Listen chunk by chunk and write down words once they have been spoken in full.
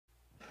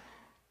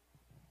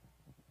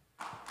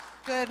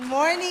Good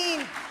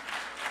morning.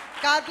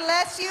 God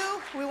bless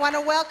you. We want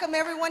to welcome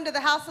everyone to the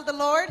house of the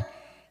Lord.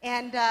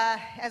 And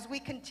as we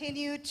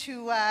continue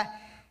to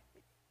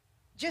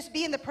just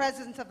be in the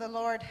presence of the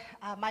Lord,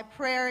 my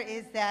prayer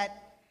is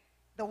that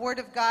the Word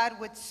of God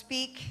would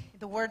speak,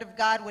 the Word of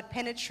God would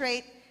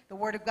penetrate, the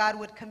Word of God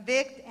would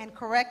convict and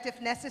correct if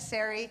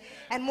necessary,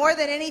 and more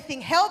than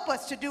anything, help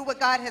us to do what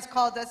God has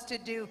called us to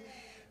do.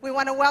 We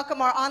want to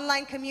welcome our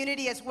online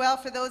community as well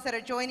for those that are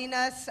joining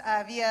us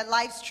via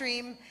live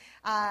stream.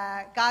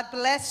 God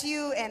bless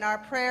you, and our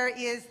prayer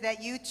is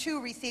that you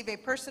too receive a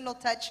personal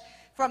touch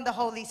from the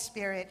Holy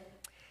Spirit.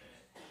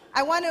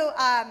 I want to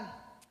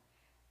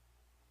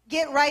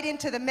get right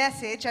into the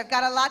message. I've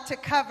got a lot to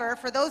cover.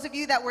 For those of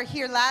you that were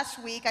here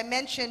last week, I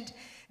mentioned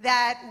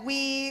that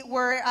we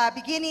were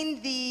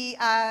beginning the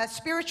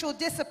spiritual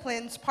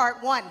disciplines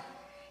part 1.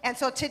 And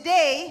so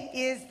today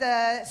is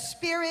the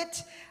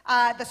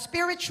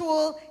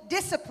spiritual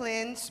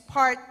disciplines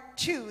part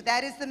 2.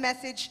 That is the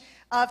message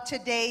of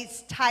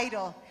today's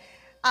title.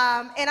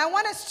 And I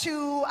want us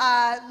to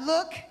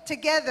look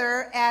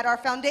together at our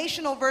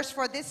foundational verse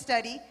for this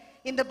study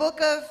in the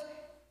book of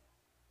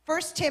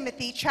 1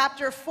 Timothy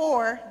chapter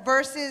 4,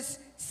 verses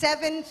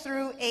 7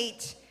 through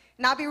 8.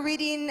 And I'll be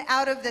reading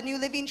out of the New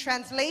Living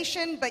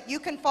Translation, but you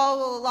can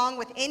follow along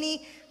with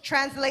any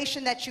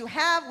translation that you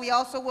have. We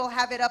also will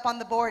have it up on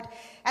the board.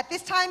 At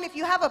this time, if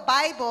you have a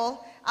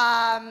Bible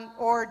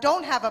or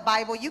don't have a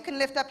Bible, you can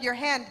lift up your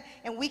hand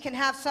and we can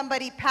have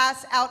somebody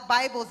pass out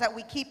Bibles that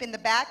we keep in the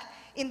back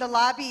in the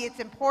lobby. It's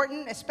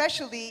important,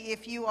 especially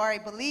if you are a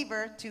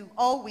believer, to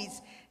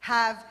always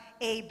have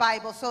a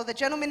Bible. So the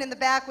gentleman in the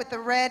back with the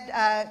red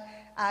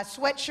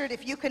sweatshirt,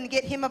 if you can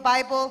get him a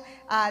Bible,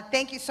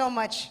 thank you so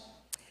much.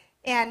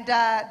 And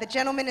the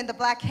gentleman in the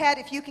black hat,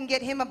 if you can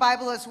get him a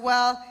Bible as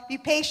well, be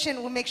patient,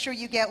 we'll make sure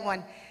you get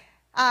one.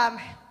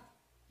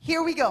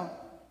 Here we go.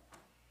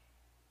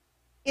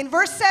 In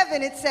verse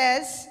 7 it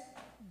says,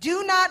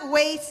 "Do not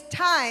waste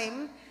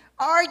time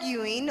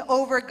arguing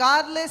over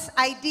godless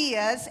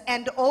ideas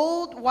and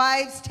old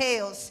wives'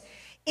 tales.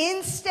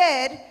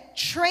 Instead,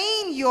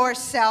 train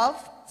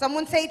yourself,"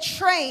 someone say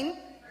train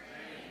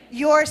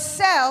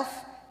yourself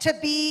to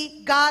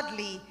be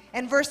godly.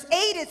 And verse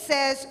 8 it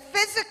says,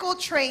 "Physical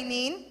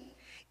training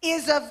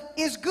is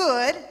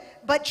good,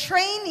 but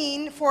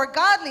training for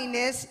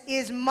godliness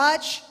is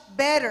much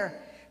better,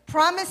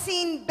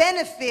 promising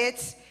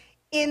benefits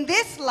in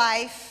this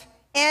life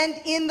and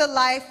in the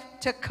life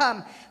to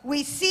come."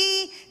 We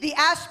see the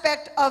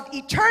aspect of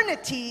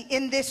eternity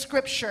in this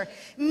scripture,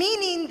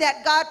 meaning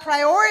that God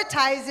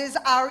prioritizes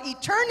our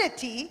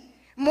eternity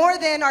more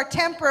than our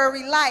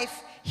temporary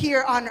life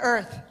here on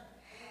earth.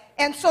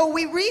 And so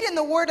we read in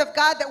the Word of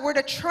God that we're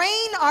to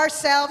train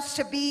ourselves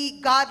to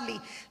be godly.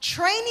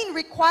 Training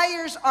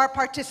requires our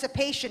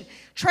participation.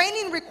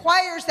 Training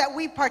requires that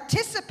we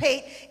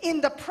participate in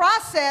the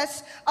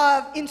process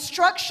of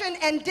instruction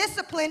and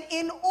discipline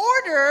in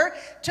order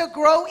to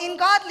grow in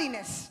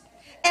godliness.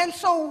 And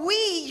so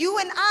you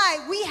and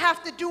I, we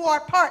have to do our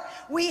part.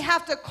 We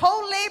have to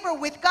co-labor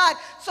with God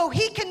so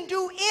He can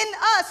do in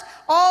us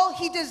all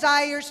He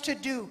desires to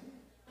do.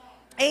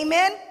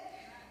 Amen?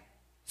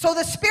 So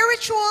the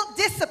spiritual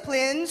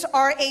disciplines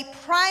are a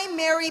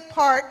primary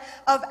part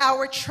of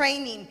our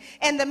training.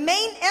 And the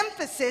main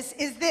emphasis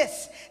is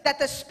this, that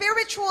the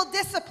spiritual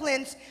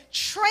disciplines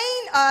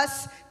train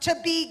us to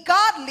be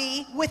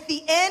godly with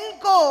the end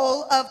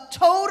goal of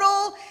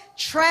total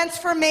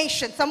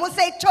transformation. Someone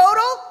say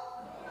total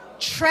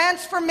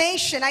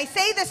transformation. I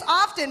say this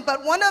often,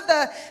 but one of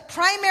the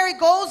primary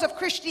goals of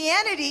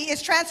Christianity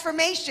is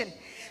transformation.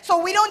 So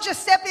we don't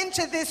just step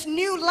into this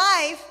new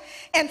life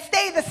and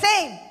stay the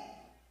same.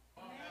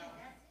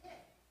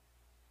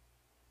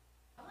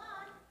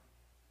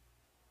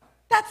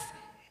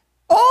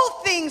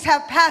 All things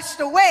have passed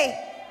away.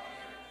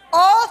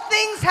 All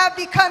things have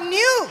become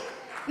new.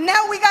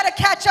 Now we got to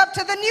catch up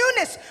to the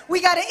newness.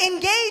 We got to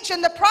engage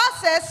in the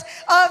process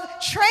of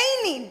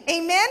training.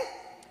 Amen?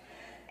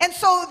 And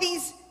so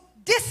these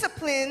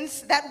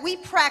disciplines that we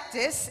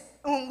practice,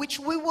 which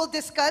we will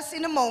discuss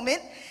in a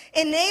moment,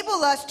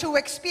 enable us to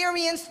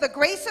experience the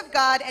grace of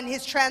God and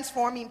His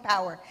transforming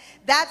power.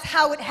 That's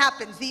how it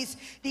happens.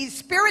 These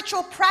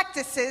spiritual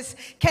practices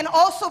can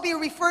also be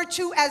referred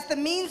to as the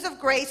means of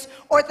grace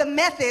or the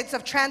methods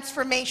of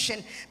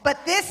transformation.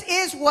 But this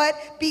is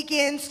what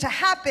begins to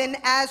happen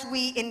as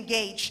we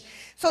engage.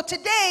 So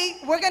today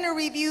we're going to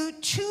review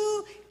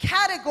 2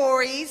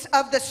 categories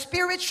of the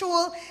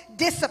spiritual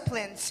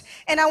disciplines.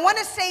 And I want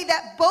to say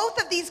that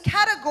both of these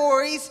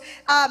categories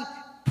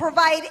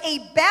provide a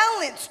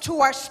balance to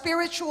our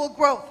spiritual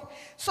growth.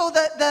 So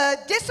the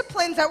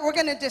disciplines that we're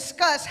going to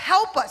discuss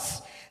help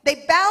us.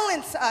 They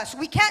balance us.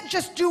 We can't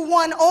just do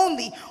one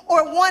only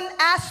or one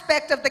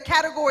aspect of the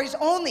categories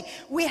only.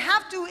 We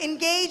have to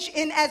engage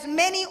in as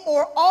many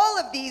or all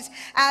of these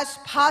as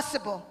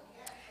possible.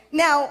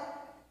 Now,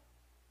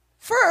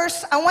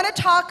 first, I want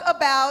to talk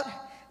about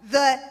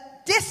the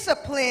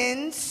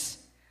disciplines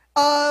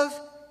of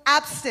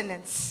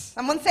abstinence.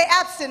 Someone say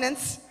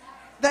abstinence.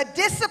 the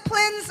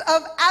disciplines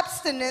of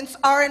abstinence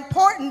are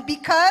important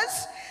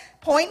because,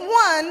 point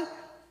one,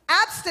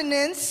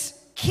 abstinence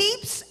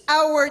keeps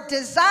our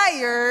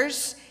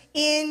desires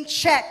in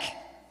check.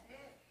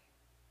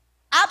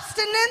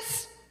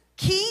 Abstinence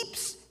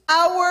keeps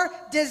our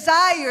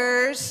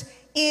desires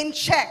in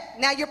check.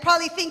 Now you're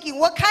probably thinking,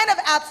 what kind of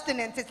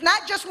abstinence? It's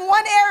not just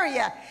one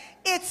area.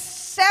 It's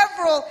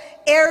several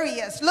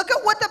areas. Look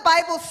at what the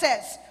Bible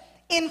says.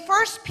 In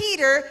 1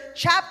 Peter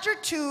chapter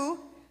 2,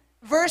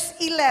 verse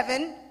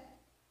 11,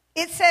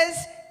 it says,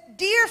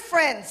 "Dear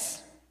friends,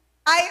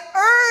 I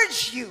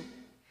urge you,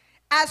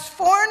 as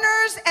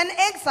foreigners and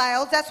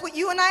exiles," that's what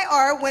you and I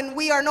are when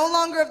we are no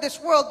longer of this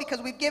world because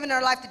we've given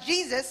our life to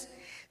Jesus.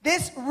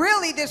 This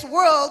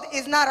world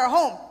is not our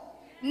home.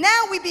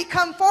 Now we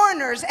become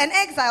foreigners and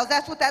exiles.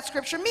 That's what that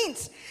scripture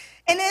means.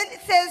 And then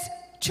it says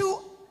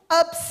to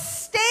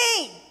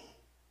abstain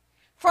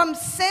from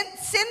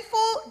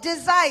sinful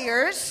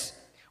desires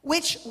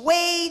which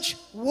wage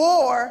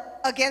war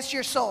against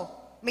your soul.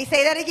 Let me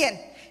say that again.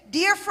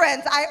 Dear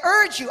friends, I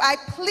urge you, I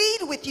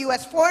plead with you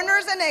as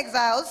foreigners and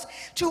exiles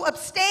to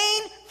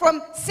abstain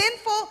from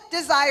sinful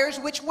desires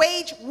which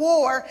wage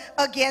war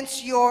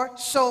against your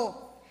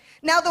soul.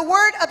 Now, the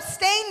word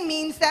abstain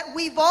means that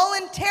we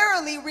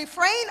voluntarily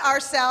refrain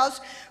ourselves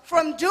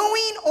from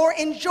doing or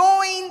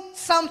enjoying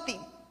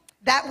something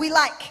that we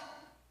like.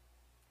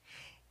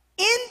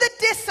 In the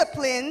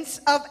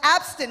disciplines of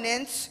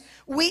abstinence,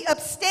 we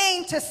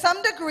abstain to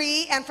some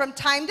degree and from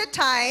time to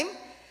time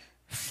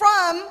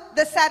from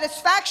the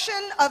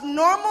satisfaction of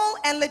normal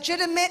and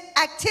legitimate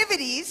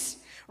activities,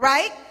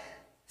 right?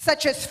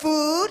 Such as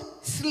food,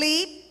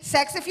 sleep,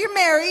 sex if you're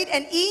married,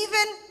 and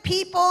even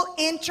people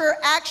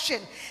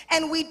interaction.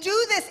 And we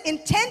do this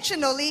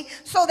intentionally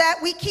so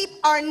that we keep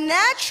our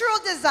natural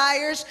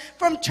desires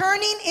from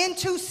turning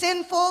into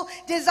sinful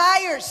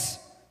desires.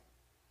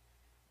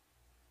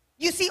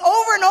 You see,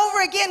 over and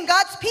over again,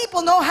 God's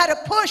people know how to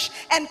push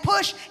and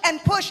push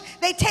and push.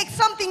 They take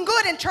something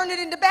good and turn it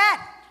into bad.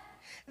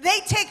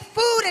 They take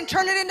food and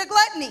turn it into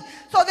gluttony.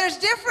 So there's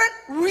different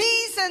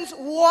reasons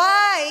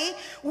why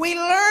we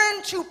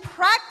learn to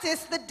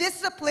practice the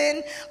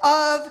discipline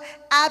of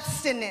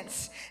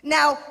abstinence.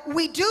 Now,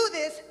 we do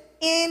this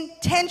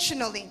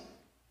intentionally.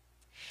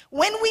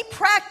 When we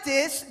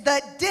practice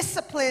the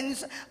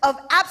disciplines of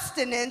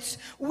abstinence,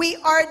 we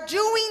are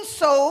doing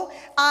so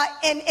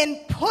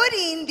and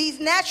putting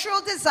these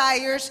natural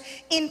desires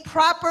in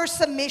proper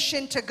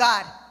submission to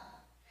God.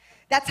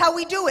 That's how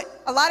we do it.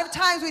 A lot of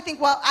times we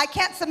think, well, I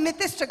can't submit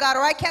this to God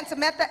or I can't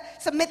submit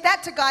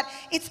that to God.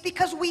 It's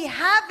because we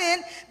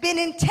haven't been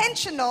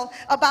intentional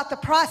about the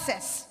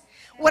process.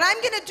 What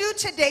I'm going to do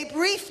today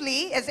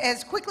briefly,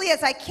 as quickly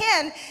as I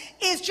can,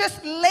 is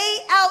just lay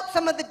out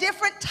some of the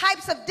different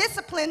types of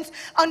disciplines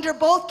under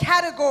both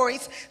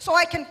categories so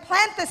I can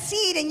plant the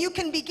seed and you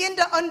can begin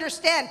to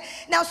understand.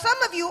 Now,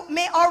 some of you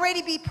may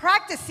already be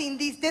practicing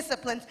these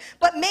disciplines,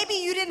 but maybe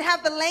you didn't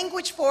have the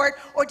language for it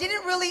or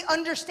didn't really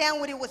understand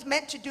what it was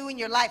meant to do in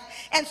your life.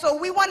 And so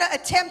we want to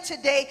attempt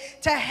today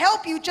to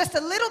help you just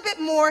a little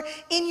bit more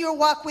in your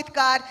walk with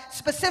God,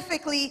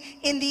 specifically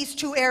in these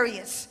two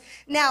areas.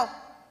 Now,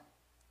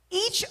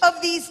 each of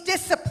these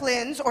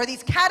disciplines, or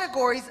these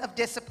categories of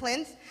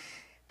disciplines,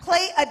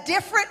 play a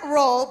different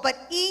role, but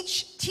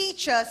each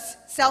teach us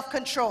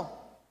self-control.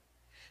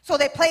 So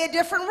they play a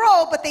different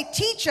role, but they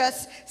teach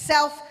us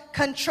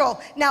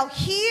self-control. Now,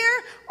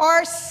 here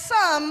are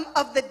some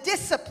of the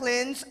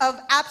disciplines of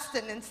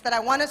abstinence that I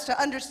want us to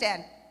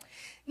understand.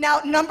 Now,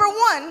 number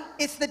one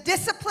is the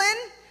discipline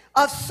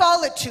of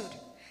solitude.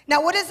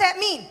 Now, what does that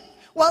mean?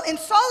 Well, in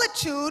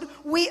solitude,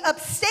 we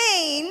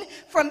abstain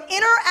from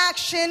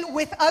interaction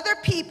with other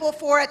people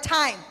for a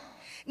time.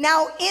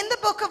 Now, in the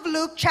book of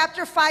Luke,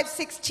 chapter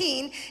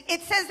 5:16,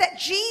 it says that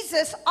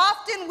Jesus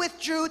often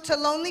withdrew to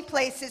lonely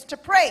places to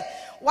pray.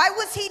 Why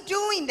was he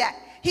doing that?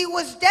 He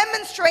was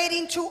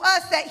demonstrating to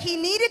us that he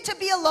needed to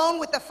be alone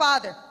with the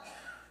Father.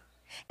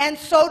 And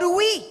so do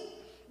we.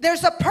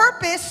 There's a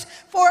purpose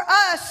for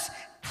us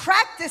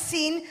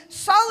practicing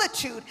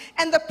solitude,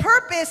 and the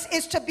purpose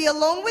is to be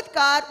alone with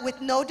God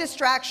with no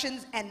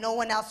distractions and no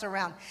one else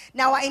around.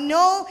 Now, I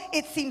know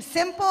it seems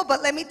simple,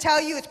 but let me tell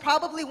you, it's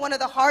probably one of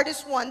the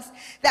hardest ones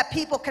that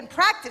people can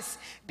practice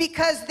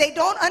because they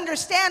don't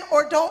understand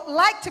or don't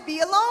like to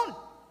be alone.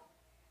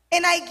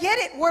 And I get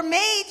it, we're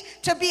made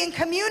to be in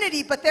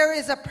community, but there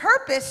is a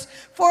purpose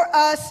for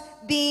us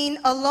being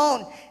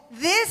alone.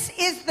 This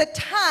is the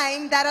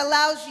time that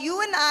allows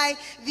you and I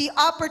the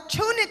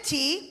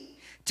opportunity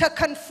to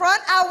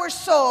confront our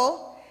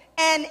soul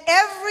and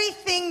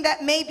everything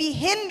that may be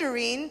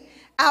hindering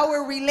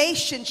our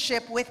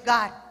relationship with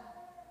God.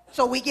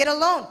 So we get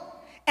alone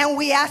and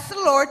we ask the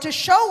Lord to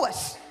show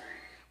us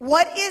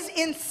what is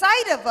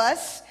inside of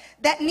us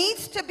that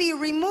needs to be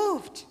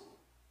removed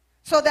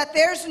so that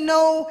there's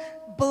no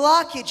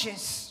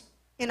blockages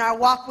in our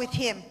walk with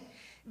Him.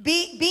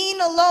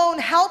 Being alone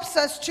helps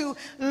us to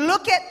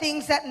look at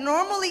things that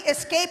normally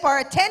escape our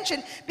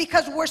attention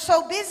because we're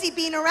so busy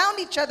being around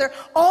each other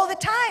all the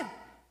time.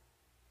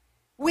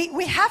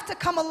 We have to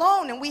come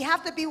alone, and we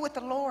have to be with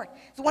the Lord.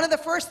 It's one of the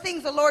first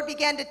things the Lord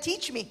began to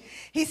teach me.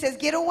 He says,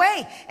 get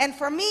away. And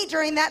for me,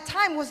 during that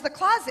time, was the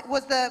closet,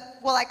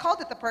 well, I called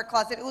it the prayer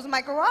closet. It was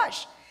my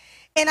garage.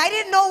 And I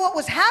didn't know what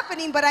was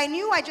happening, but I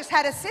knew I just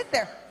had to sit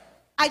there.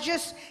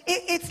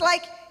 It's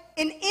like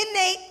an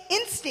innate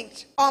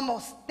instinct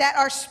almost that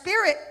our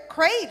spirit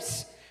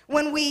craves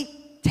when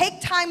we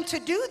take time to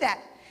do that.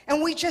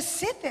 And we just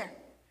sit there.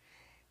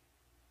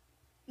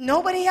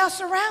 Nobody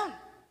else around.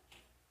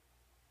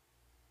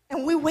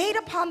 And we wait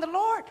upon the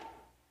Lord.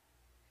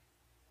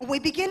 And we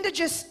begin to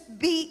just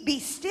be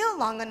still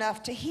long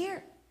enough to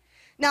hear.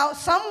 Now,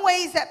 some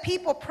ways that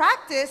people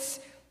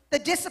practice the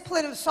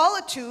discipline of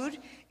solitude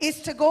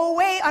is to go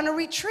away on a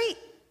retreat,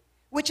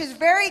 which is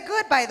very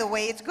good, by the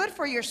way. It's good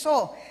for your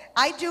soul.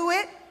 I do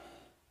it.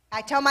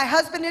 I tell my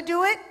husband to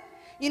do it.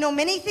 You know,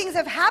 many things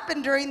have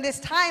happened during this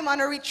time on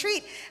a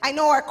retreat. I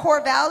know our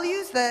core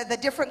values, the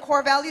different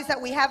core values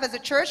that we have as a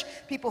church,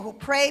 people who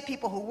pray,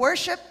 people who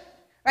worship.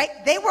 Right?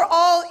 They were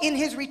all in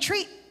his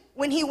retreat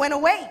when he went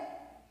away.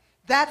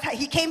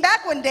 He came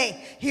back one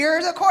day. Here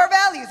are the core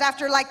values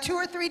after like 2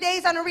 or 3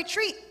 days on a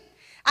retreat.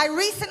 I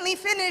recently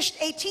finished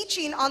a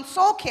teaching on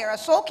soul care, a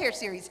soul care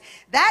series.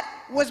 That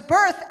was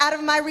birthed out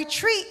of my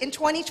retreat in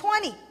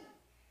 2020.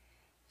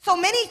 So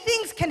many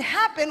things can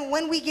happen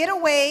when we get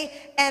away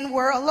and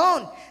we're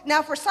alone.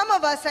 Now, for some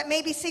of us that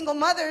may be single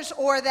mothers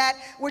or that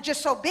we're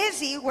just so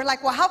busy, we're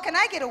like, well, how can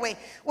I get away?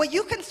 Well,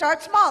 you can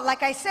start small.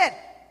 Like I said,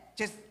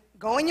 just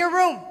go in your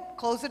room,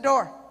 close the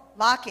door,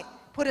 lock it,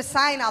 put a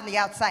sign on the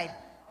outside.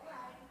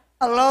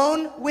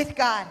 Alone with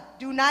God.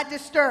 Do not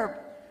disturb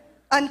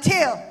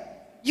until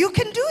you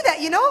can do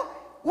that, you know?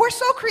 We're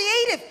so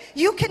creative.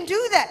 You can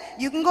do that.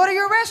 You can go to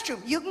your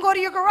restroom. You can go to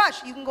your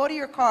garage. You can go to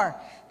your car.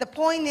 The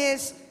point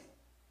is,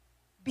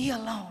 be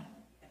alone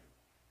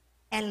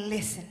and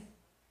listen.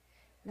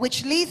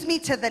 Which leads me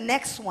to the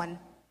next one,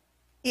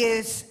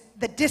 is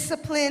the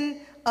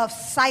discipline of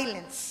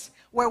silence,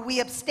 where we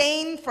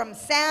abstain from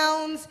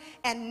sounds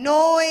and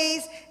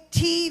noise,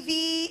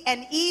 TV,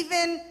 and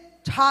even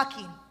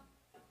talking.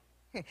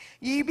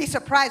 You'd be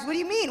surprised. What do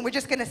you mean? We're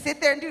just going to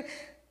sit there and do?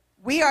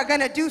 We are going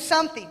to do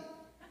something.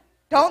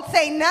 Don't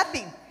say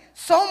nothing.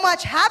 So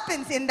much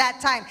happens in that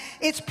time.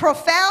 It's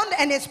profound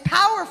and it's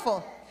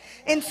powerful.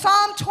 In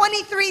Psalm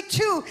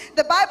 23:2,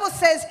 the Bible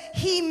says,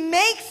 he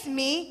makes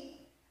me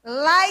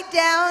lie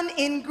down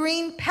in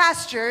green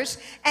pastures,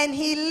 and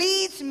he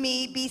leads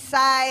me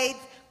beside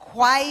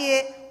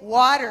quiet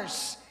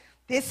waters.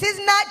 This is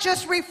not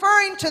just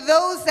referring to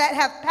those that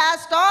have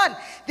passed on.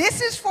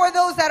 This is for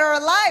those that are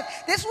alive.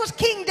 This was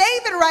King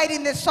David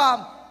writing this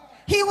psalm.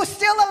 He was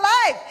still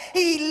alive.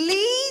 He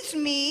leads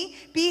me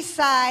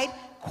beside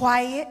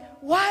quiet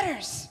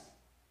waters.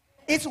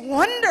 It's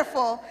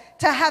wonderful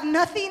to have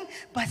nothing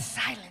but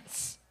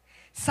silence.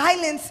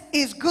 Silence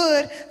is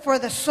good for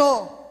the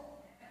soul.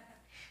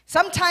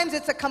 Sometimes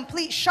it's a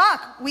complete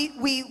shock.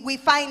 We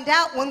find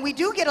out when we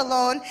do get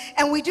alone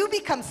and we do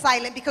become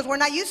silent because we're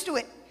not used to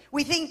it.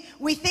 We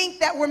think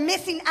that we're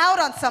missing out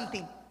on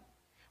something.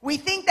 We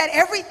think that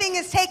everything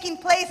is taking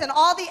place and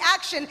all the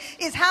action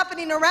is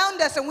happening around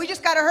us, and we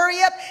just got to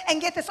hurry up and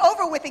get this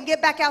over with and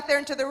get back out there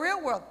into the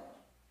real world.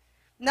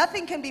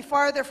 Nothing can be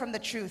farther from the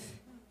truth.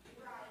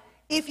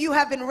 If you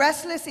have been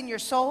restless in your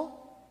soul,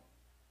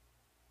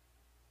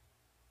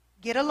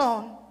 get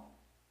alone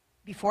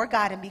before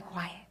God and be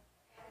quiet.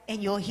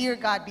 And you'll hear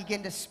God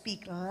begin to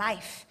speak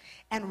life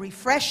and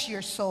refresh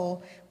your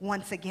soul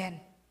once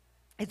again.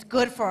 It's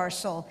good for our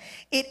soul.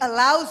 It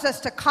allows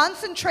us to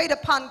concentrate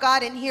upon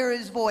God and hear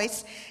his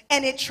voice.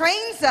 And it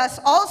trains us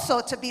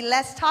also to be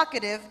less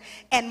talkative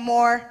and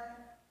more,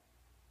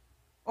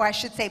 or I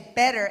should say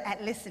better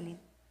at listening.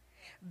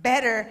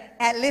 Better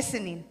at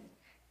listening.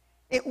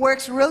 It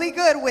works really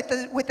good with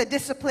the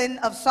discipline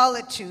of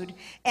solitude.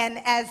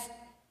 And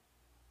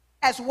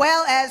as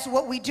well as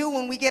what we do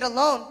when we get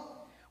alone,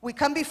 we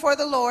come before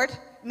the Lord,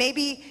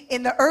 maybe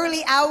in the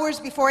early hours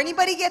before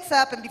anybody gets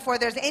up and before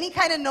there's any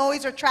kind of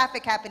noise or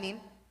traffic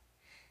happening.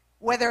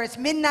 Whether it's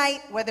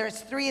midnight, whether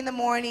it's 3 in the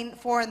morning,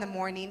 4 in the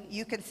morning,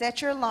 you can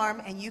set your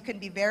alarm and you can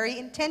be very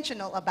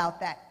intentional about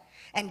that.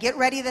 And get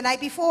ready the night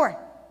before.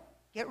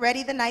 Get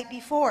ready the night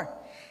before.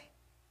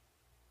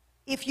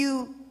 If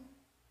you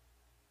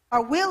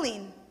are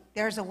willing,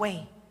 there's a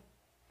way.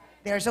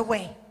 There's a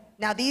way.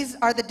 Now, these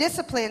are the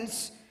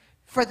disciplines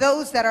for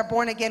those that are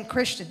born-again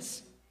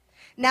Christians.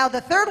 Now,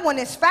 the third one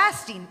is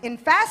fasting. In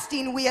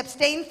fasting, we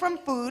abstain from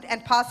food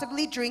and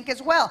possibly drink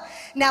as well.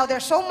 Now,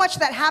 there's so much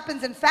that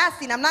happens in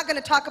fasting. I'm not going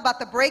to talk about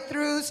the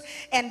breakthroughs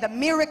and the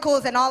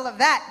miracles and all of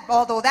that,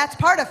 although that's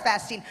part of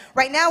fasting.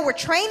 Right now, we're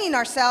training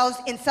ourselves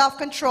in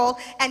self-control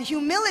and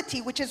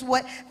humility, which is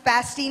what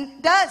fasting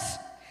does.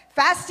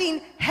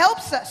 Fasting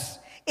helps us.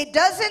 It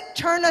doesn't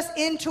turn us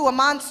into a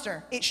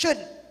monster. It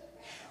shouldn't.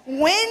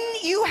 When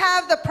you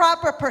have the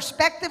proper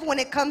perspective when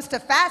it comes to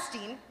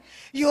fasting,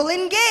 you'll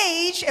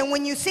engage, and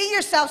when you see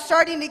yourself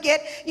starting to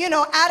get,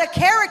 out of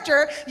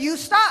character, you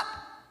stop.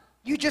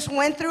 You just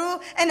went through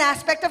an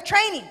aspect of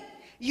training.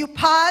 You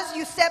pause,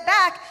 you step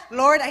back.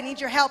 Lord, I need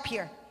your help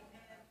here.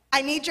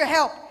 I need your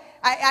help.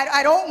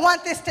 I don't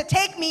want this to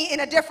take me in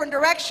a different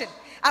direction.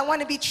 I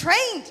want to be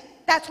trained.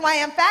 That's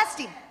why I'm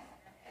fasting.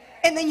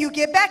 And then you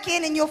get back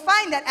in and you'll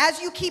find that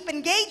as you keep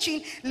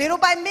engaging little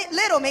by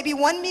little, maybe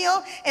one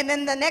meal, and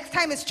then the next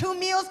time is 2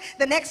 meals,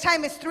 the next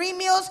time is 3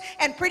 meals,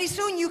 and pretty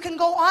soon you can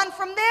go on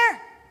from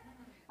there.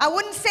 I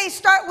wouldn't say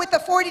start with a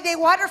 40-day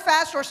water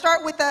fast or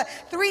start with a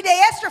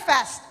 3-day Esther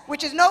fast,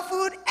 which is no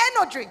food and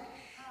no drink.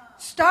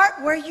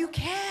 Start where you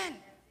can.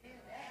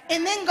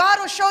 And then God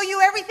will show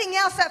you everything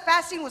else that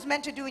fasting was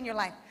meant to do in your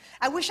life.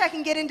 I wish I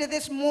can get into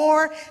this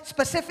more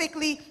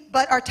specifically,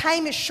 but our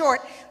time is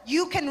short.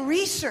 You can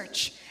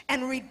research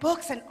and read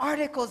books and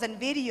articles and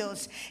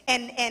videos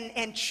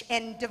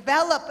and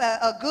develop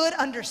a good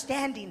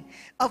understanding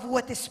of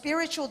what the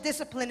spiritual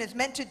discipline is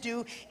meant to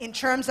do in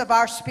terms of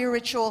our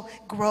spiritual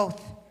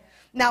growth.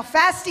 Now,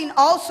 fasting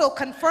also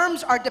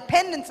confirms our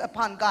dependence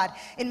upon God.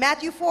 In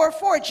Matthew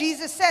 4:4,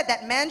 Jesus said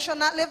that man shall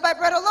not live by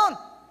bread alone,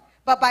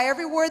 but by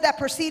every word that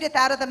proceedeth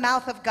out of the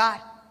mouth of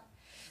God.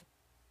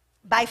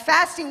 By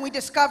fasting, we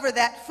discover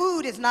that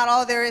food is not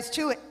all there is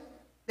to it.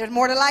 There's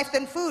more to life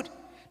than food.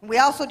 We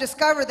also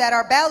discover that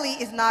our belly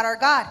is not our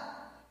God.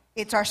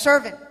 It's our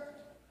servant.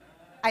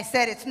 I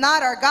said it's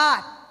not our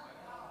God.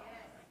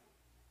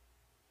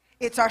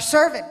 It's our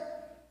servant.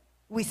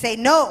 We say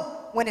no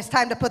when it's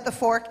time to put the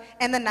fork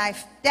and the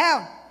knife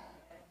down.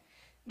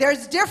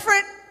 There's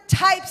different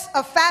types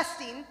of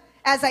fasting,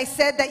 as I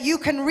said, that you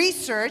can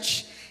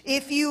research.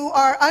 If you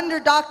are under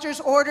doctor's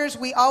orders,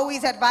 we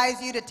always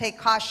advise you to take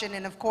caution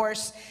and, of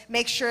course,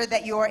 make sure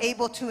that you are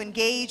able to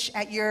engage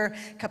at your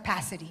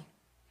capacity.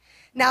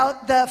 Now,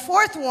 the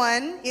fourth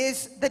one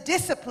is the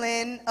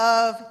discipline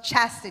of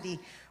chastity.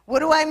 What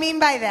do I mean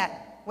by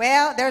that?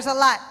 Well, there's a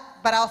lot,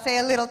 but I'll say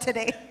a little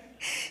today.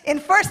 In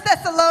 1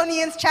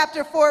 Thessalonians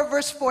chapter 4,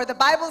 verse 4, the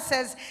Bible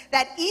says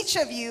that each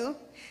of you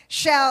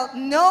shall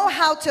know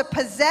how to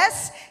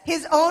possess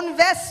his own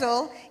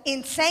vessel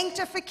in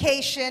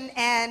sanctification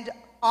and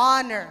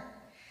honor.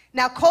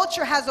 Now,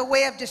 culture has a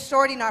way of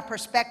distorting our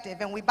perspective,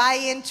 and we buy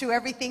into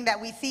everything that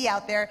we see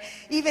out there,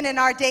 even in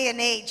our day and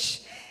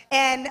age.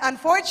 And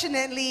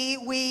unfortunately,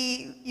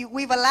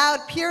 we've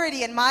allowed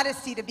purity and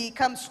modesty to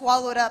become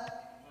swallowed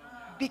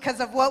up because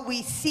of what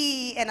we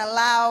see and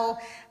allow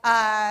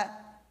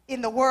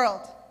in the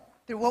world,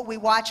 through what we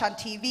watch on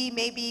TV,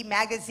 maybe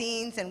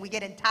magazines, and we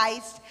get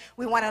enticed.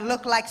 We want to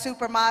look like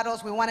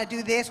supermodels. We want to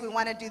do this. We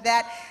want to do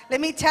that. Let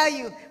me tell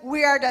you,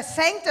 we are to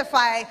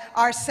sanctify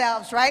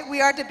ourselves, right? We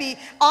are to be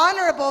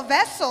honorable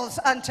vessels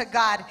unto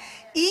God,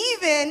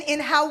 even in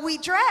how we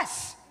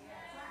dress.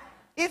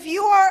 If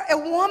you are a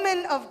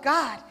woman of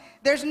God,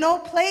 there's no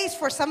place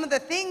for some of the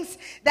things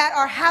that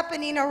are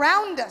happening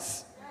around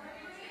us.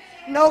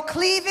 No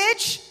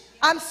cleavage.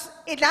 Not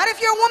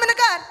if you're a woman of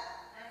God.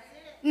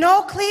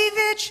 No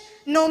cleavage,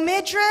 no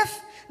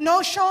midriff,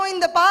 no showing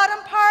the bottom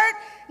part.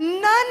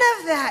 None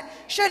of that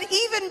should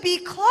even be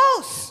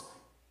close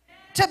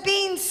to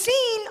being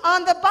seen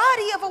on the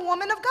body of a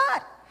woman of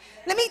God.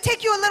 Let me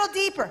take you a little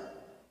deeper.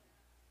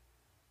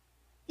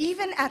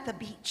 Even at the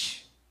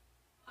beach.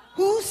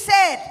 Who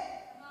said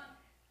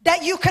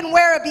that you can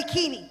wear a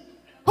bikini?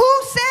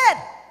 Who said?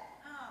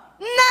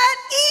 Not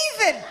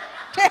even.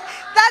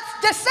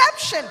 That's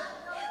deception.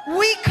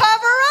 We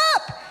cover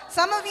up.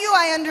 Some of you,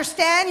 I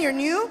understand, you're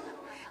new,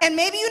 and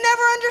maybe you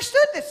never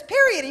understood this,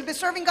 period. You've been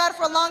serving God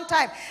for a long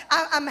time.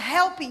 I'm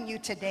helping you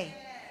today.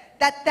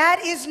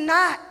 That is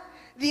not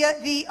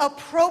the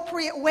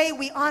appropriate way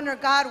we honor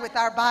God with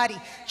our body.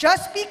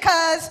 Just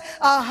because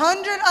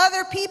 100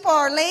 other people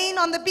are laying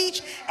on the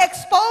beach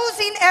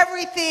exposing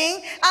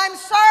everything, I'm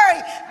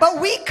sorry, but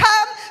we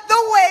come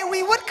the way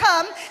we would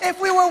come if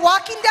we were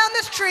walking down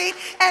the street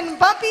and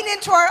bumping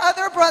into our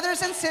other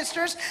brothers and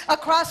sisters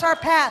across our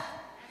path.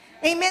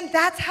 Amen.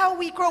 That's how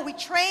we grow. We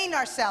train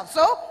ourselves.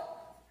 So,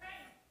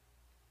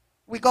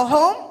 we go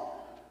home.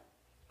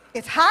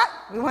 It's hot.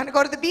 We want to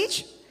go to the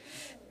beach.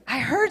 I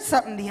heard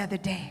something the other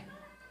day,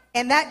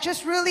 and that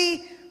just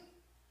really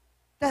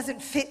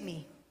doesn't fit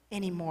me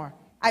anymore.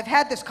 I've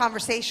had this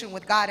conversation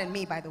with God and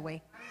me, by the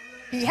way.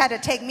 He had to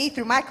take me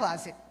through my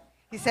closet.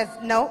 He says,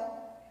 no,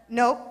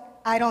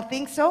 I don't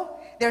think so.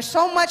 There's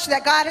so much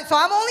that God has, so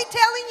I'm only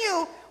telling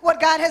you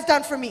what God has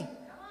done for me.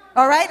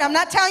 All right? I'm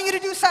not telling you to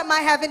do something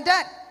I haven't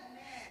done.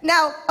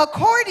 Now,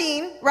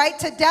 according, right,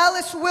 to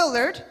Dallas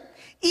Willard,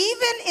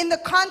 even in the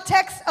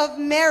context of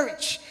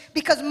marriage,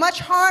 because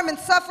much harm and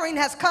suffering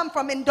has come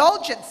from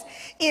indulgence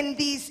in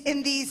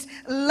these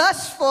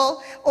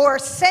lustful or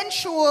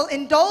sensual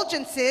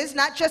indulgences,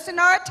 not just in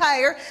our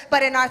attire,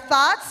 but in our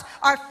thoughts,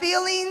 our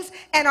feelings,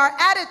 and our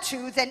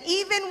attitudes, and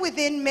even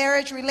within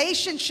marriage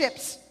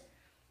relationships.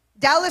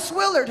 Dallas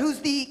Willard, who's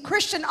the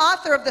Christian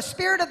author of The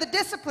Spirit of the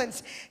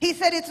Disciplines, he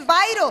said it's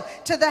vital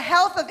to the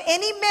health of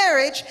any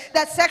marriage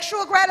that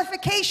sexual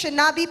gratification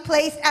not be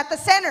placed at the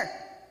center,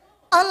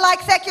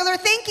 unlike secular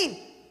thinking.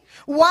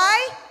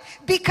 Why?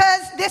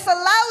 Because this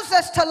allows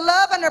us to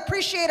love and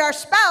appreciate our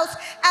spouse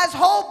as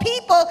whole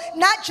people,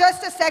 not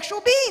just as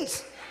sexual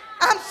beings.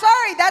 I'm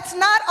sorry, that's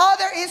not all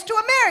there is to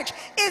a marriage.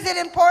 Is it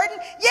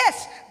important?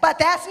 Yes, but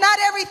that's not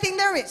everything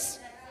there is.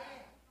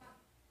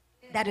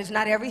 That is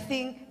not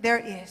everything there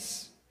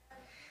is.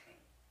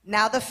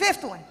 Now the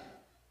fifth one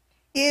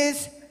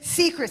is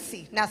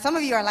secrecy. Now some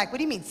of you are like, what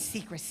do you mean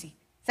secrecy?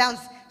 Sounds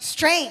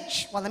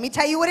strange. Well, let me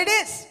tell you what it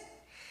is.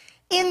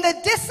 In the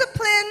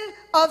discipline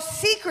of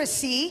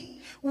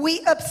secrecy,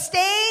 we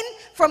abstain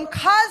from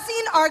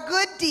causing our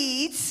good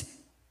deeds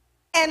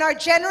and our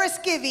generous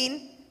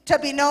giving to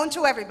be known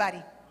to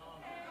everybody.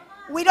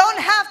 We don't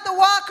have to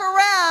walk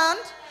around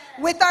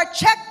with our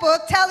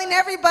checkbook telling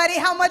everybody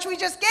how much we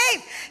just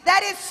gave.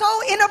 That is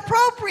so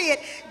inappropriate.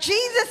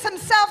 Jesus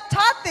himself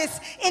taught this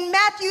in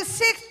Matthew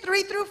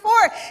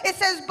 6:3-4. It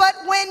says, but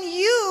when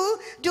you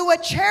do a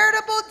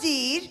charitable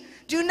deed,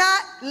 do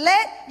not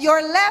let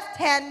your left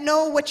hand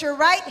know what your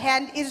right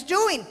hand is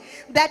doing,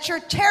 that your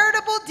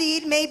charitable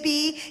deed may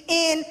be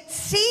in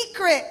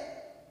secret.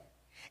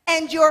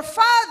 And your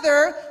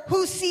Father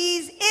who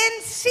sees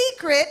in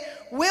secret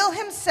will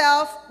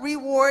himself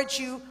reward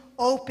you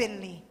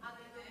openly.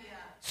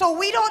 So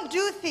we don't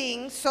do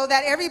things so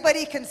that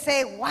everybody can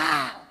say,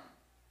 wow.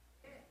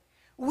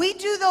 We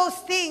do those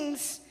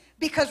things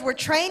because we're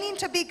training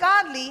to be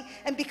godly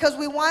and because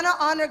we want to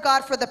honor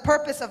God for the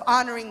purpose of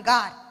honoring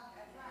God.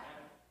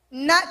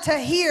 Not to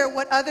hear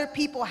what other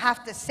people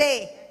have to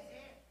say.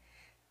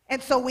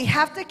 And so we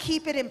have to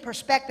keep it in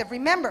perspective.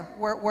 Remember,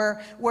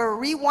 we're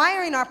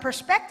rewiring our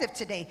perspective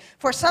today.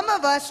 For some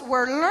of us,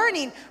 we're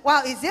learning,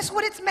 wow, is this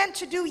what it's meant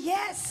to do?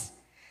 Yes.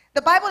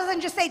 The Bible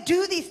doesn't just say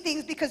do these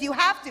things because you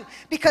have to,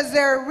 because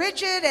they're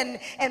rigid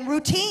and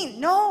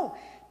routine. No,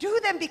 do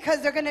them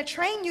because they're going to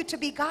train you to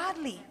be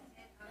godly.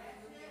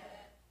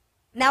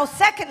 Now,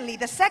 secondly,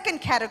 the second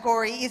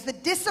category is the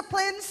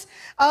disciplines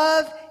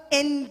of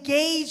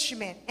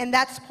engagement. And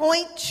that's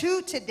point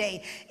 2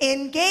 today.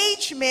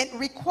 Engagement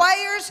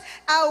requires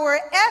our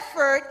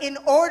effort in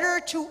order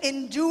to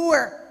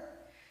endure.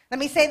 Let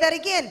me say that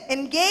again.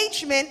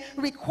 Engagement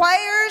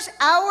requires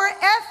our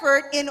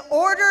effort in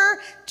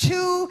order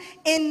to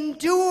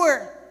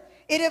endure.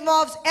 It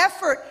involves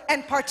effort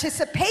and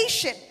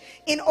participation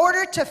in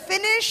order to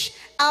finish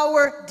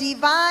our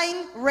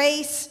divine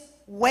race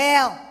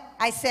well.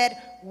 I said,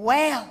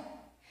 well.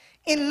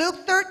 In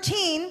Luke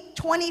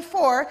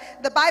 13:24,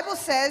 the Bible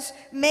says,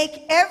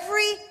 make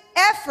every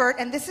effort,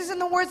 and this is in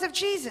the words of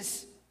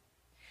Jesus,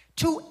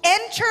 to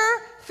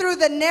enter through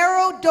the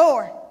narrow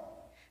door.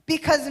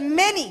 Because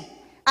many,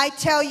 I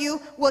tell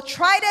you, will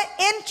try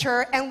to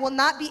enter and will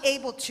not be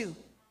able to.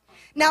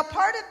 Now,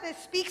 part of this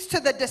speaks to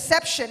the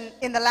deception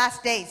in the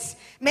last days.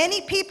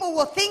 Many people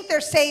will think they're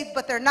saved,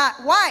 but they're not.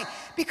 Why?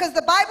 Because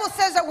the Bible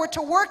says that we're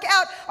to work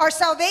out our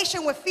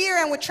salvation with fear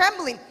and with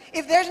trembling.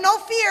 If there's no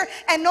fear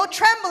and no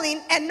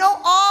trembling and no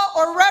awe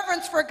or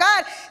reverence for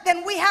God,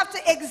 then we have to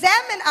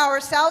examine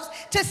ourselves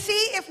to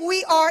see if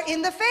we are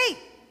in the faith.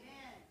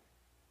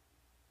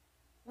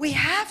 We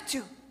have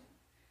to.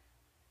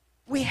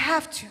 We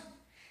have to.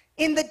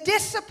 In the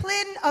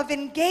discipline of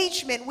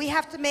engagement, we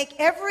have to make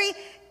every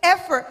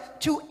effort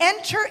to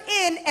enter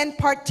in and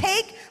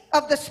partake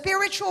of the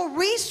spiritual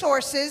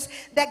resources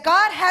that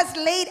God has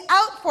laid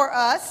out for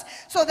us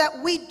so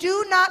that we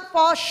do not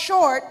fall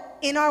short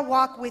in our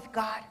walk with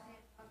God.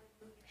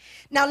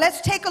 Now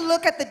let's take a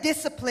look at the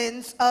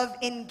disciplines of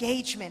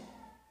engagement.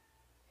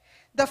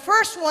 The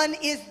first one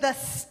is the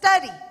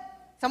study.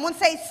 Someone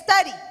say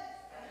study.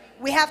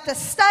 We have to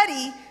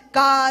study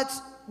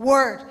God's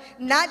word,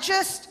 not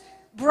just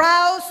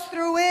browse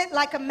through it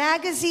like a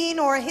magazine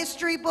or a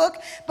history book,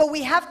 but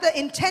we have to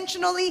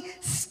intentionally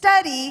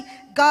study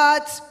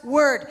God's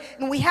word.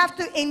 And we have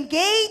to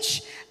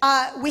engage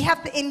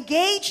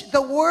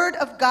the word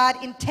of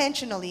God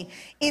intentionally.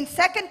 In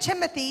 2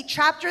 Timothy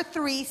chapter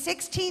 3,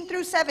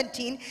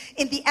 16-17,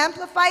 in the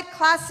Amplified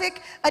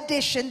Classic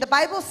Edition, the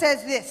Bible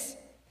says this,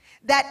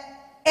 that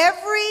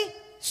every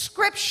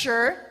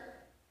scripture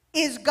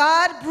is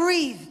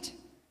God-breathed,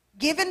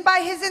 given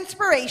by his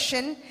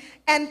inspiration,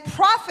 and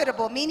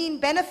profitable, meaning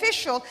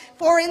beneficial,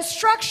 for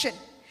instruction,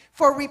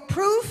 for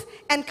reproof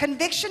and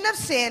conviction of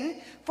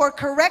sin, for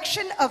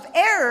correction of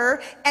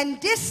error and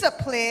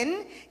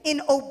discipline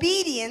in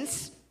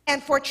obedience,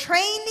 and for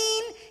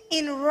training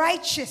in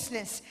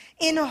righteousness,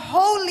 in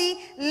holy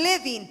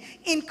living,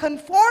 in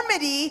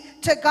conformity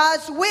to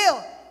God's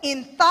will,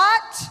 in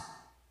thought,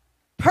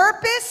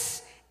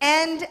 purpose,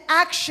 and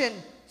action,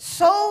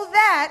 so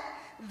that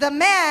the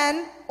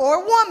man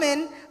or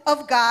woman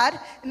of God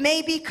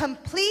may be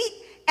complete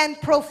and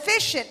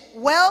proficient,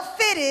 well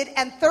fitted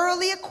and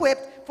thoroughly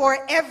equipped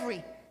for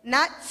every,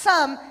 not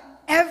some,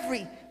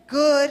 every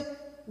good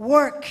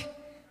work.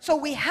 So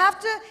we have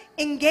to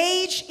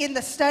engage in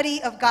the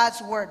study of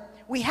God's word.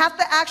 We have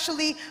to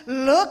actually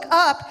look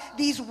up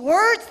these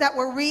words that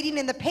we're reading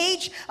in the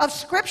page of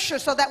scripture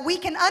so that we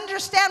can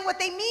understand what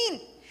they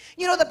mean.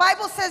 You know, the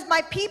Bible says,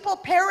 my people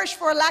perish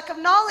for a lack of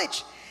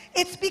knowledge.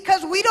 It's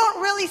because we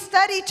don't really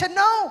study to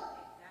know.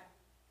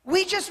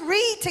 We just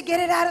read to get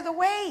it out of the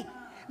way.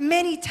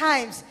 Many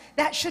times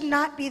that should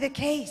not be the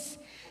case.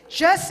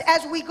 Just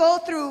as we go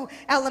through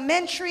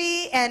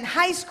elementary and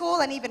high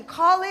school and even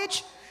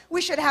college,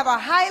 we should have our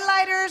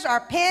highlighters,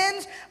 our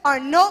pens, our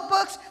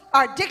notebooks,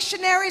 our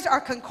dictionaries,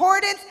 our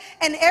concordance,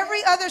 and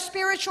every other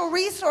spiritual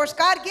resource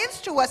God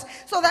gives to us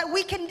so that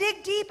we can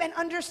dig deep and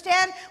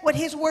understand what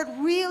His Word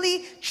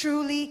really,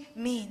 truly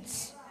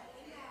means.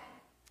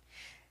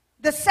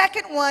 The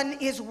second one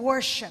is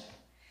worship.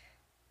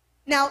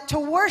 Now, to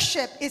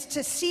worship is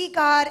to see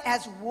God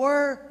as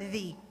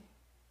worthy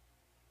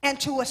and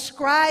to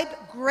ascribe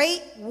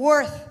great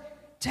worth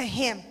to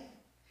Him.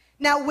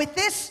 Now, with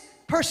this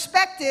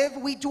perspective,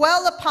 we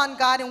dwell upon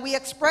God and we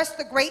express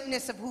the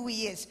greatness of who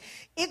He is.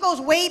 It goes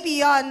way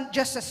beyond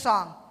just a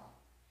song.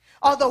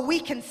 Although we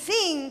can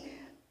sing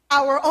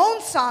our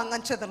own song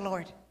unto the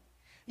Lord.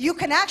 You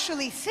can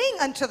actually sing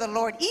unto the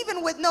Lord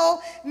even with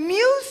no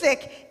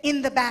music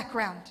in the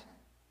background.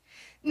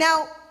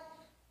 Now,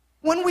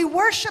 when we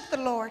worship the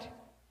Lord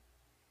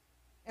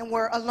and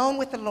we're alone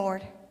with the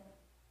Lord,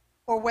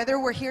 or whether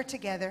we're here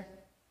together,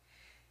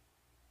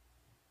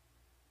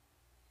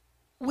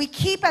 we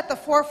keep at the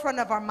forefront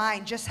of our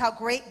mind just how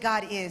great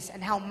God is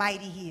and how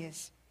mighty He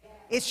is.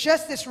 It's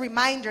just this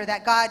reminder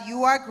that God,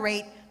 you are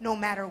great no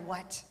matter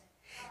what.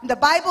 The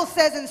Bible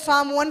says in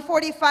Psalm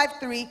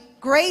 145:3,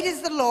 great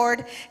is the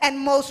Lord and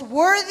most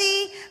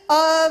worthy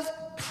of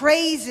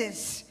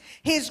praises.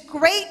 His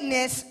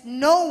greatness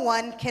no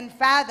one can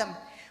fathom.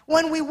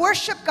 When we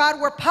worship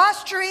God, we're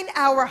posturing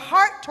our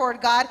heart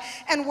toward God,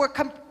 and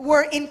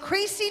we're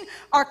increasing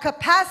our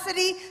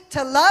capacity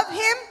to love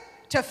Him,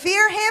 to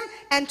fear Him,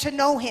 and to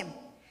know Him.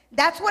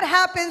 That's what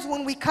happens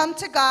when we come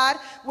to God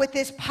with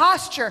this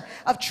posture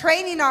of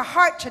training our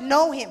heart to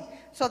know Him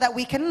so that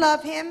we can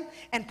love Him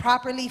and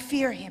properly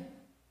fear Him.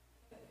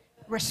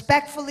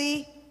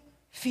 Respectfully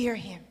fear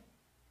Him.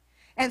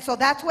 And so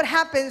that's what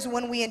happens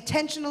when we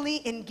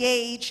intentionally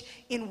engage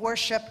in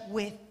worship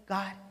with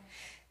God.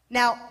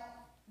 Now,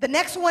 the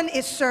next one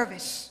is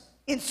service.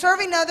 In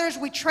serving others,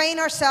 we train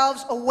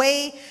ourselves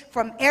away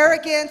from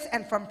arrogance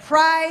and from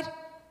pride,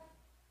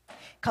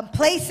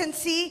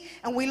 complacency,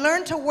 and we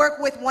learn to work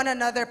with one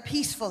another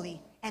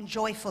peacefully and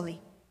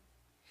joyfully.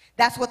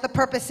 That's what the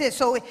purpose is.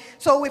 So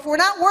if we're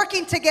not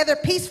working together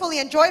peacefully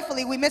and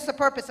joyfully, we miss the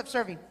purpose of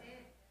serving.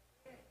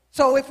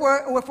 So if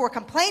we're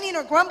complaining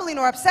or grumbling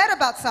or upset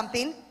about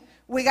something,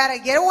 we got to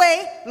get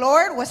away.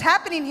 Lord, what's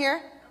happening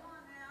here?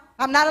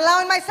 I'm not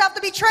allowing myself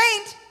to be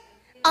trained.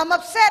 I'm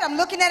upset. I'm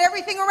looking at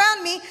everything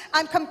around me.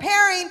 I'm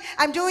comparing.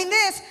 I'm doing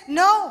this.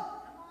 No.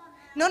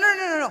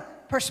 No.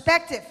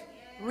 Perspective.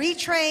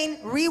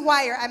 Retrain,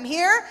 rewire. I'm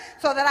here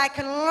so that I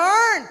can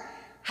learn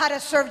how to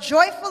serve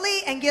joyfully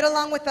and get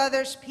along with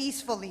others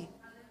peacefully.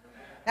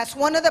 That's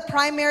one of the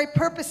primary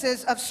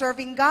purposes of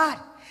serving God.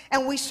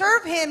 And we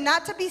serve Him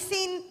not to be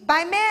seen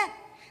by man,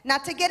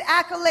 not to get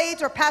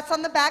accolades or pats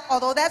on the back,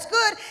 although that's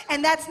good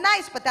and that's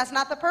nice, but that's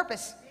not the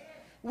purpose.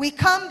 We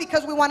come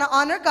because we want to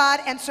honor God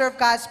and serve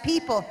God's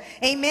people.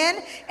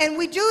 Amen? And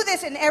we do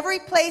this in every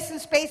place and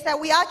space that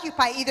we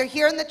occupy, either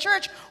here in the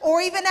church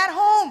or even at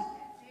home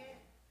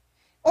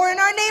or in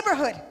our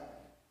neighborhood.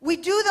 We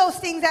do those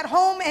things at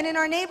home and in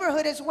our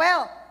neighborhood as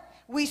well.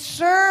 We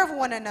serve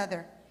one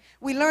another.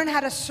 We learn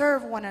how to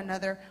serve one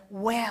another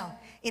well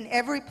in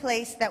every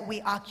place that we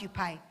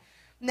occupy.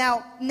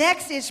 Now,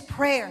 next is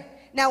prayer.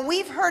 Now,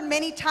 we've heard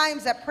many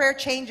times that prayer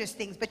changes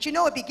things, but you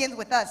know it begins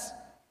with us.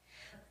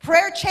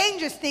 Prayer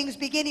changes things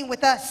beginning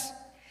with us.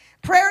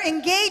 Prayer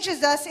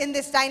engages us in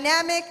this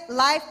dynamic,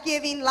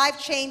 life-giving,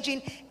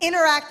 life-changing,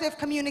 interactive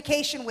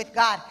communication with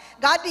God.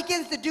 God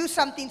begins to do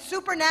something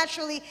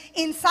supernaturally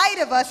inside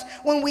of us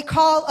when we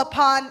call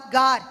upon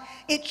God.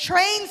 It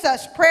trains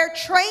us, prayer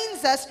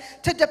trains us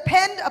to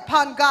depend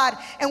upon God,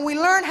 and we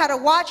learn how to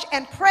watch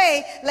and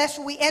pray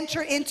lest we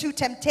enter into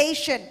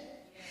temptation.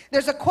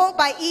 There's a quote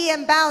by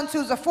E.M. Bounds,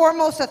 who's the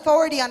foremost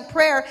authority on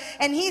prayer,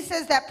 and he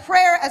says that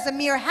prayer as a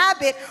mere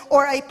habit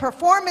or a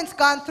performance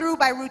gone through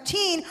by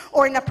routine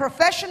or in a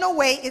professional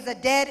way is a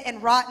dead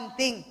and rotten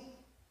thing.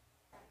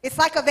 It's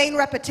like a vain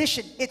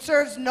repetition. It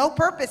serves no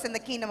purpose in the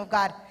kingdom of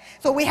God.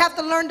 So we have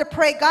to learn to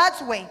pray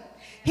God's way.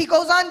 He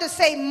goes on to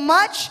say,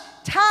 much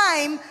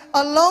time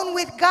alone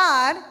with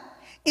God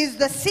is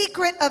the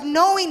secret of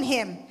knowing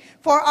Him.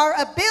 For our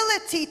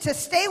ability to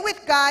stay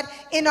with God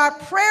in our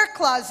prayer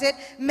closet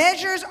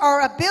measures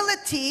our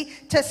ability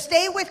to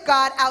stay with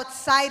God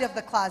outside of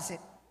the closet.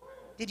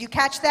 Did you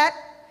catch that?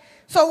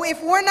 So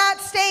if we're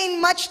not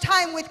staying much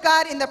time with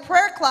God in the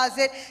prayer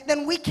closet,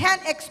 then we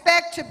can't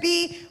expect to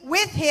be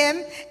with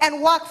Him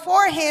and walk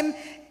for Him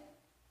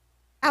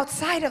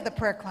outside of the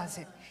prayer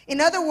closet. In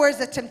other words,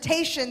 the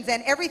temptations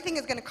and everything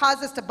is going to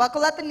cause us to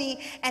buckle at the knee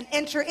and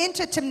enter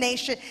into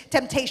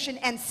temptation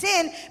and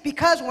sin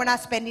because we're not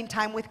spending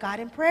time with God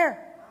in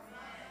prayer.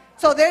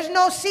 So there's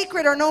no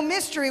secret or no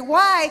mystery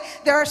why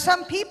there are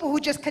some people who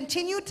just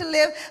continue to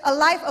live a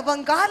life of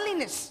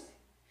ungodliness.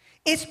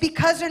 It's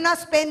because they're not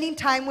spending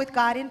time with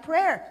God in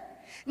prayer.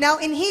 Now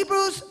in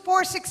Hebrews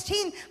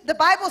 4:16, the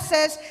Bible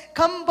says,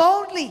 come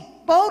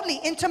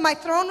boldly into my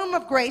throne room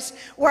of grace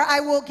where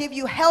I will give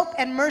you help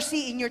and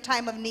mercy in your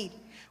time of need.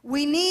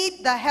 We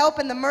need the help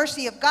and the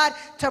mercy of God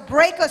to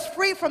break us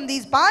free from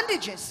these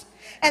bondages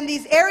and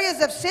these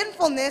areas of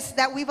sinfulness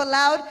that we've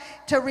allowed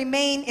to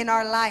remain in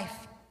our life.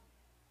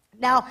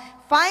 Now,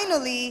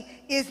 finally,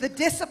 is the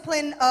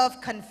discipline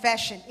of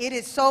confession. It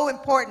is so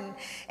important.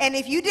 And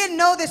if you didn't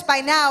know this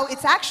by now,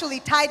 it's actually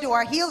tied to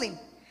our healing.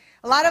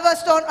 A lot of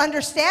us don't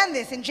understand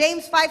this. In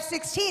James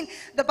 5:16,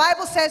 the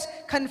Bible says,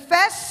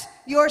 confess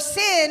your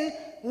sin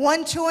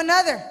one to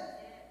another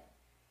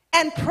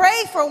and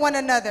pray for one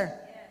another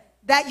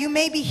that you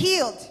may be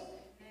healed.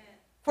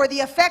 For the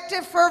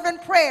effective,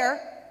 fervent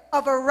prayer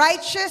of a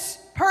righteous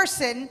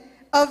person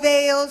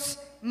avails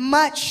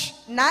much.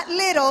 Not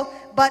little,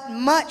 but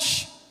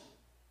much.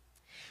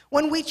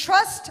 When we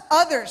trust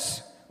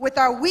others with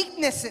our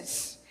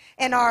weaknesses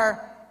and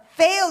our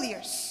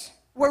failures,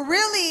 we're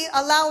really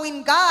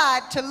allowing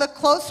God to look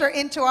closer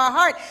into our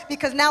heart,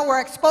 because now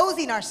we're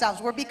exposing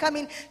ourselves. We're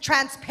becoming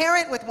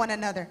transparent with one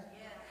another.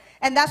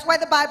 And that's why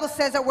the Bible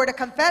says that we're to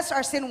confess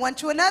our sin one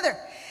to another.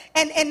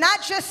 And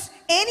not just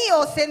any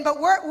old sin, but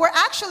we're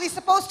actually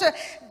supposed to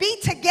be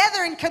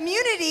together in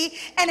community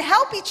and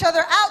help each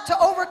other out to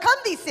overcome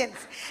these sins.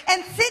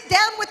 And sit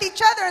down with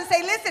each other and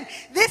say, listen,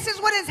 this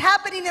is what is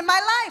happening in my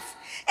life.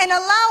 And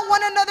allow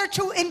one another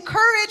to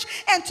encourage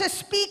and to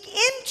speak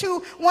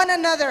into one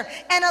another.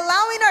 And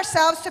allowing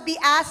ourselves to be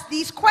asked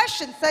these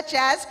questions, such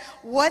as,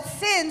 what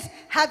sins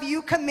have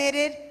you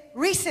committed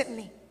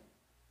recently?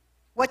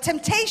 What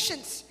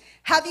temptations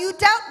have you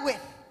dealt with?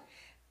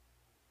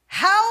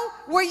 How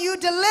were you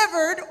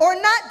delivered or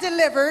not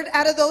delivered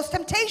out of those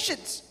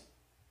temptations?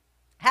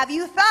 Have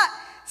you thought,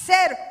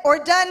 said, or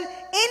done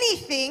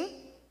anything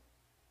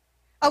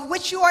of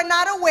which you are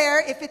not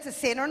aware if it's a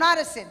sin or not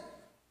a sin?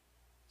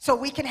 So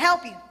we can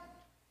help you.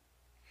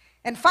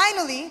 And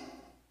finally,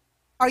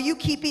 are you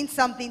keeping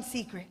something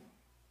secret?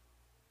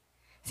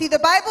 See, the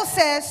Bible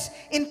says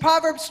in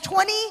Proverbs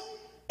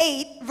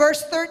 28,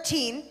 verse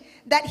 13,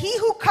 that he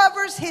who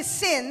covers his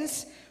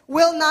sins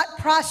will not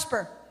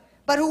prosper.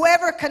 But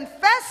whoever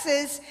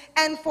confesses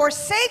and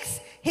forsakes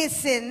his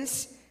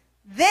sins,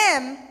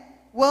 them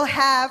will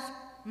have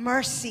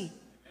mercy.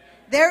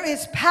 There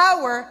is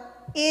power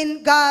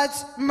in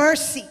God's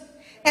mercy.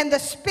 And the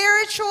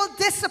spiritual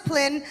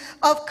discipline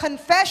of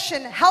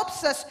confession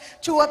helps us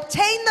to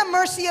obtain the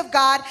mercy of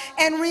God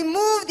and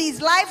remove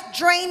these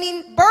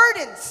life-draining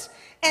burdens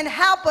and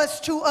help us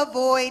to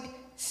avoid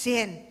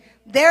sin.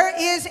 There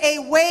is a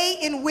way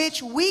in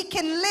which we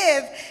can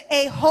live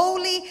a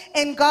holy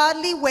and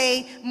godly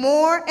way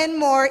more and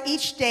more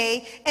each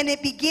day, and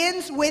it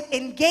begins with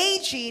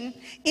engaging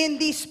in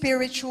these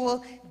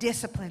spiritual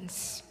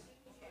disciplines.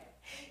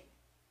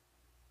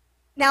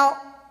 Now,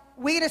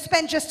 we're going to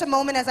spend just a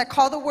moment as I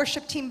call the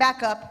worship team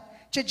back up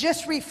to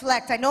just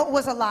reflect. I know it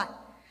was a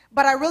lot,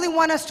 but I really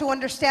want us to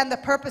understand the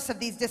purpose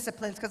of these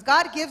disciplines, because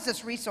God gives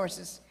us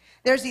resources.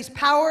 There's these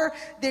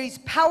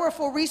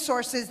powerful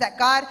resources that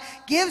God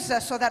gives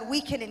us so that we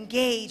can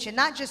engage and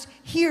not just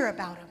hear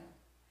about them.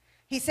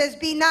 He says,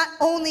 be not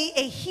only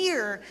a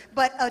hearer,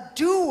 but a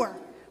doer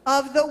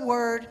of the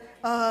word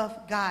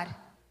of God.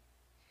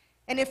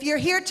 And if you're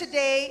here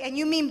today and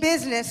you mean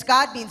business,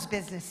 God means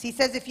business. He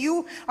says if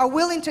you are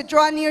willing to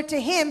draw near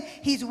to him,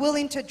 he's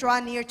willing to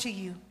draw near to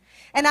you.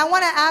 And I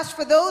want to ask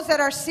for those that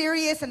are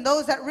serious and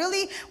those that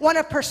really want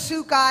to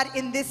pursue God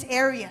in this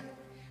area,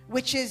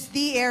 which is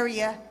the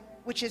area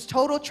which is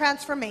total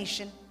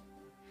transformation.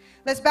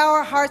 Let's bow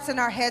our hearts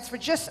and our heads for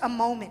just a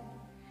moment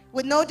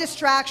with no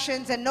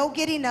distractions and no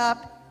getting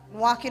up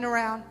and walking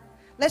around.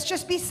 Let's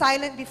just be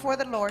silent before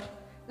the Lord.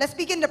 Let's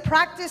begin to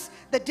practice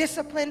the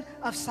discipline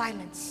of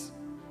silence.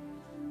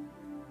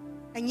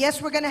 And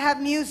yes, we're going to have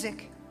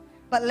music,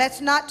 but let's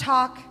not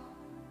talk.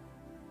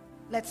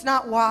 Let's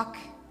not walk.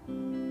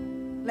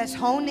 Let's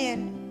hone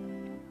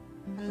in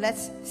and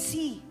let's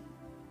see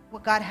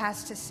what God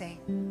has to say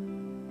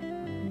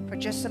for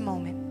just a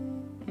moment.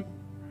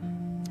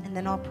 And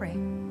then I'll pray.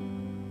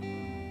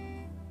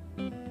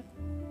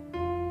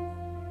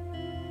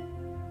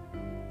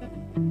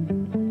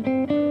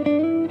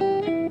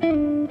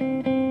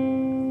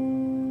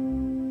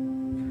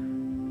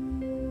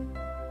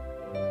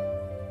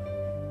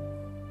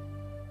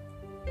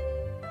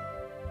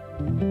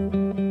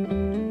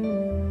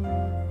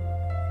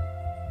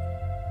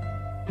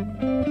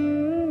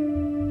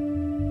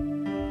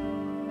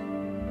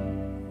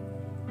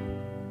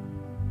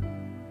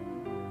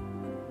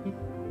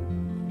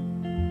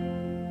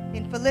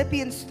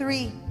 Philippians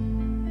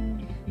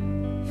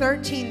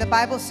 3:13, the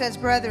Bible says,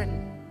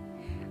 brethren,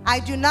 I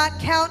do not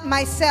count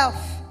myself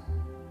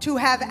to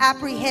have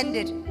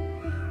apprehended,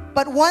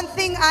 but one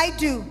thing I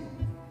do,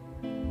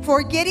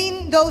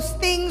 forgetting those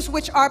things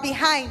which are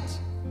behind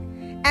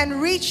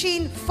and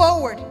reaching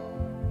forward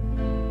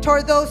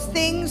toward those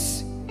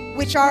things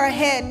which are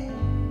ahead.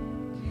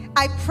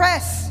 I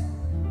press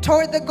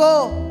toward the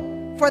goal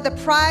for the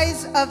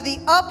prize of the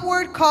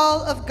upward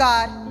call of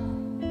God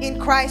in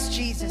Christ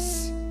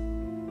Jesus.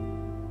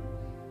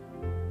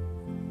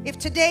 If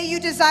today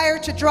you desire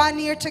to draw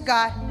near to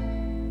God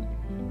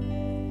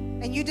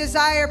and you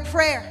desire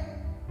prayer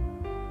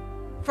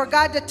for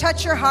God to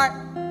touch your heart,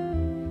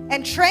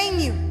 and train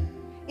you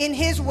in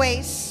His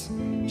ways.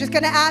 I'm just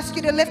going to ask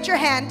you to lift your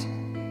hand,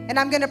 and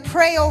I'm going to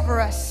pray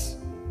over us.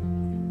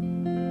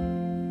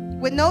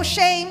 With no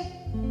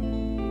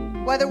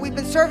shame, whether we've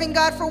been serving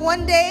God for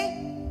 1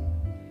 day,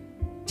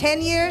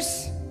 10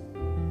 years,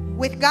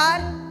 with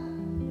God,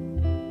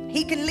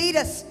 He can lead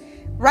us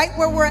right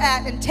where we're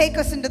at and take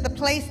us into the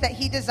place that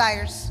He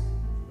desires.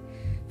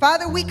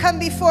 Father, we come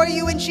before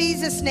you in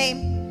Jesus'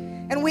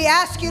 name, and we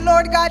ask you,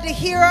 Lord God, to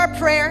hear our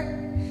prayer.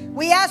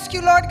 We ask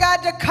you, Lord God,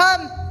 to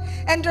come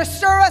and to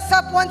stir us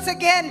up once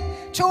again,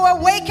 to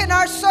awaken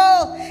our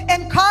soul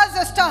and cause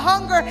us to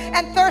hunger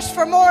and thirst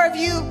for more of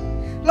you.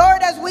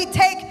 Lord, as we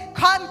take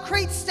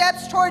concrete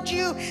steps toward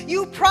you,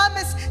 you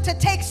promise to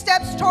take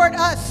steps toward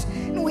us.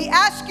 And we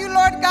ask you,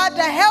 Lord God,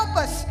 to help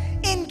us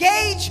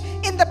engage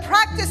in the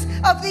practice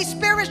of these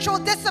spiritual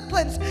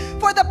disciplines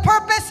for the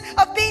purpose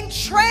of being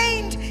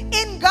trained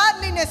in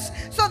godliness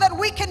so that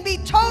we can be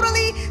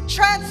totally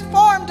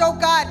transformed, oh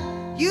God.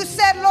 You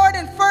said, Lord,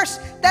 in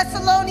 1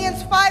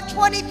 Thessalonians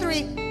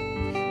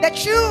 5:23,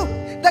 that you,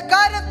 the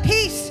God of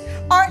peace,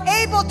 are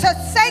able to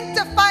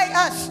sanctify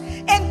us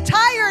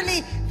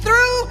entirely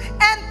through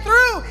and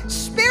through,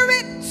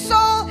 spirit,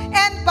 soul,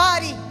 and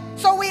body.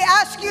 So we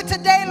ask you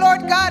today,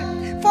 Lord God,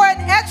 for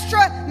an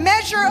extra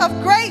measure of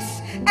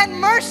grace and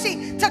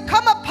mercy to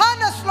come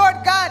upon us, Lord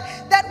God,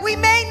 that we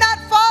may not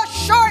fall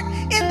short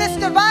in this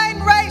divine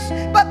race,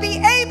 but be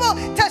able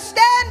to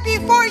stand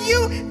before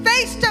you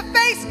face to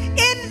face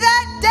in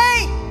that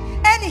day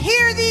and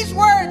hear these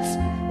words,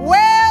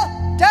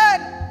 "Well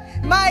done,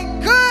 my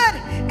good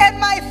and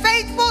my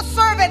faithful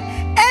servant,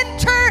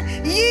 enter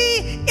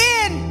ye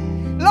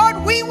in."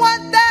 Lord, we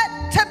want that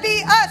to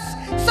be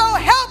us. So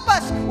help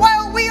us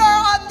while we are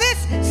on this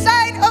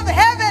side of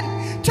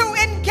heaven to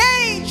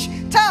engage,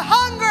 to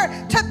hunger,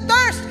 to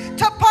thirst,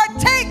 to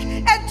partake,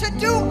 and to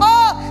do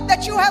all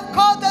that you have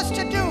called us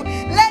to do.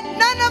 Let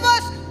none of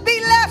us be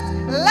left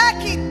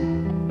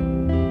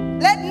lacking.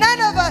 Let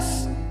none of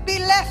us be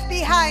left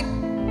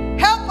behind.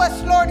 Help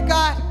us, Lord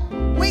God.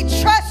 We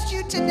trust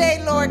you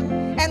today, Lord,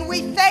 and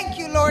we thank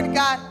you, Lord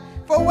God,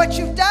 for what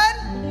you've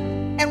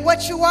done and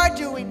what you are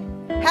doing.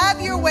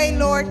 Have your way,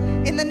 Lord.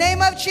 In the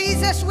name of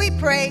Jesus we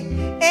pray.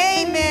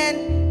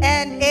 Amen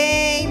and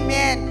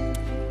amen.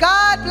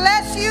 God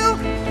bless you.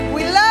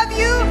 We love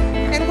you,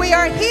 and we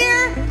are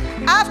here.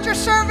 After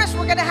service,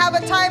 we're going to have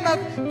a time of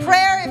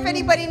prayer. If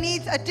anybody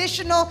needs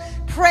additional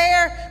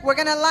prayer, we're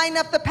going to line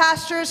up the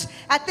pastors.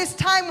 At this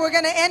time, we're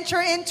going to enter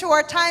into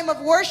our time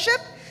of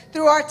worship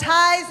through our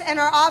tithes and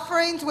our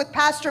offerings with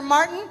Pastor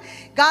Martin.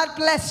 God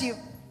bless you.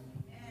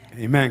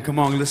 Amen. Come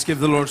on, let's give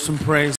the Lord some praise.